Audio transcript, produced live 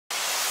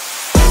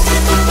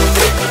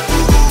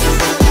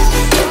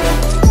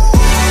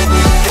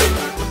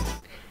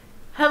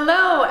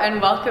and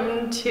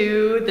welcome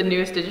to the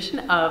newest edition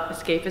of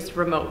Escapist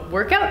remote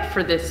workout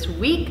for this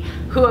week.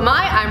 Who am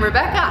I? I'm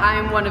Rebecca.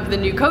 I'm one of the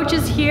new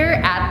coaches here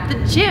at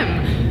the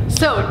gym.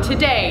 So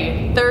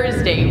today,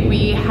 Thursday,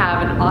 we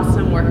have an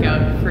awesome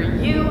workout for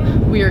you.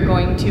 We are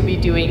going to be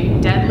doing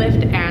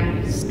deadlift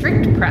and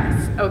strict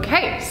press.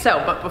 Okay,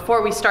 but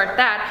before we start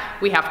that,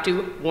 we have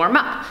to warm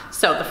up.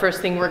 So the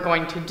first thing we're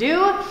going to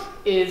do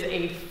is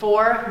a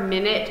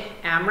 4-minute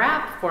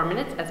AMRAP, 4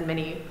 minutes, as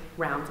many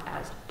rounds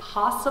as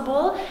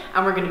possible.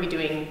 And we're gonna be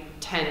doing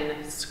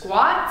 10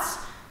 squats.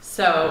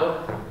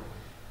 So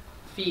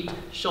feet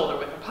shoulder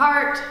width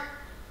apart,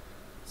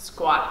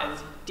 squat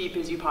as deep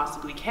as you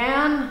possibly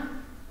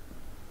can.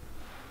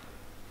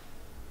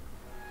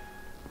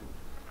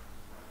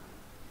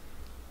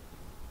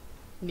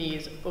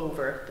 Knees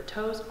over the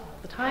toes all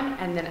the time.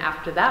 And then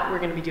after that, we're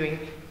gonna be doing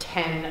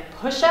 10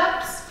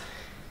 push-ups.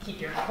 Keep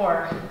your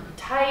core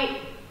tight,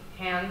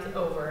 hands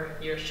over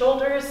your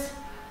shoulders.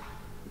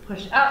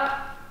 Push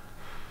up.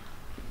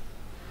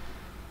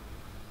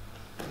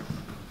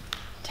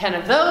 10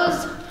 of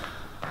those,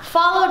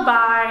 followed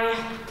by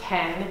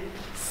 10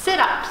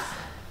 sit-ups.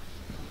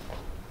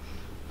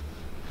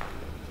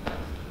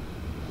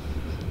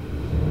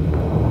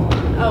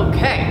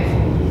 Okay,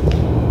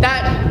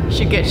 that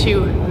should get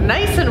you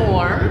nice and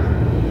warm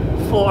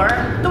for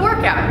the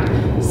workout.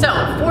 So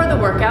for the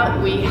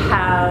workout, we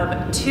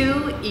have 2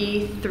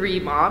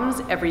 E3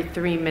 bombs every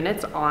 3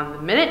 minutes on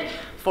the minute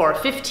for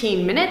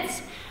 15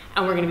 minutes.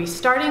 And we're gonna be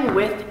starting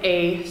with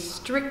a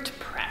strict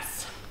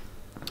press.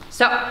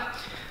 So,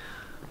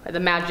 by the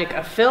magic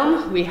of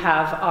film, we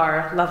have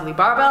our lovely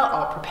barbell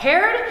all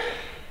prepared.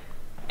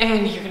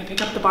 And you're gonna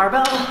pick up the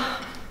barbell.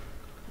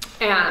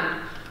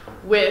 And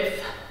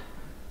with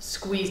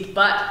squeezed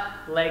butt,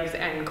 legs,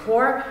 and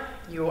core,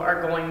 you are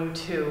going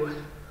to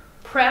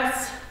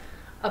press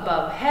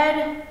above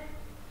head,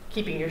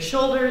 keeping your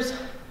shoulders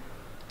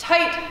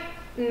tight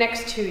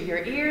next to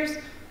your ears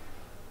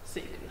so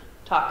you can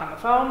talk on the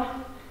phone,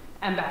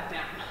 and back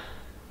down.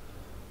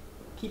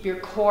 Keep your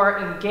core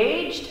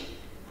engaged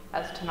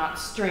as to not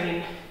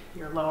strain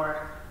your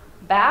lower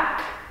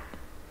back.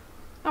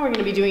 And we're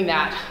gonna be doing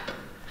that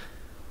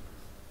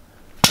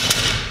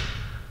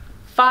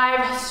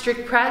 5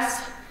 strict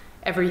press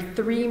every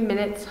 3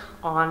 minutes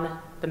on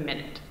the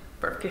minute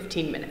for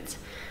 15 minutes.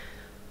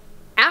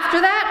 After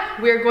that,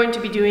 we're going to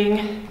be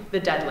doing the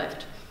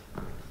deadlift.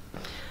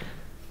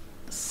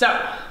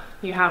 So,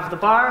 you have the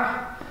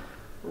bar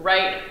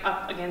right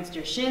up against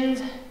your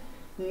shins,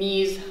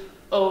 knees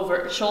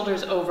over,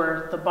 shoulders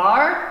over the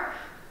bar,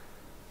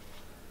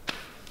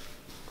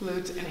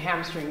 glutes and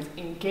hamstrings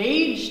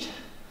engaged.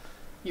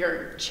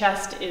 Your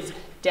chest is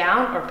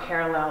down or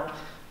parallel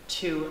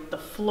to the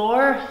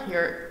floor.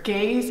 Your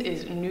gaze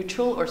is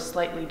neutral or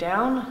slightly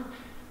down,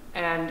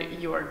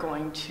 and you are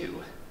going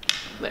to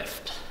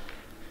lift.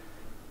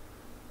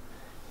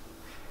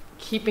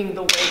 Keeping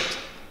the weight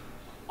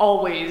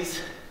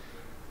always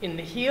in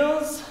the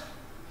heels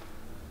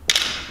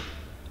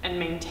and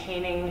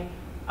maintaining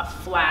a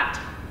flat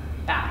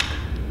back.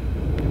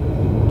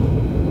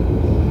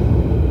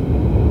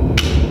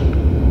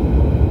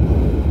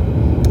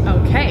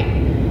 Okay,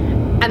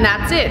 and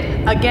that's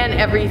it. Again,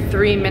 every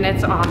 3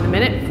 minutes on the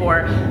minute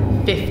for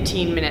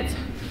 15 minutes,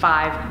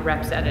 5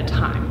 reps at a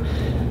time.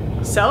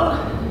 So,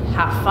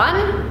 have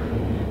fun,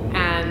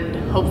 and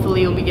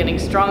hopefully you'll be getting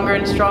stronger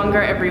and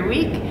stronger every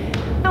week,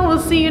 and we'll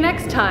see you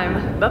next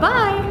time.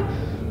 Bye-bye.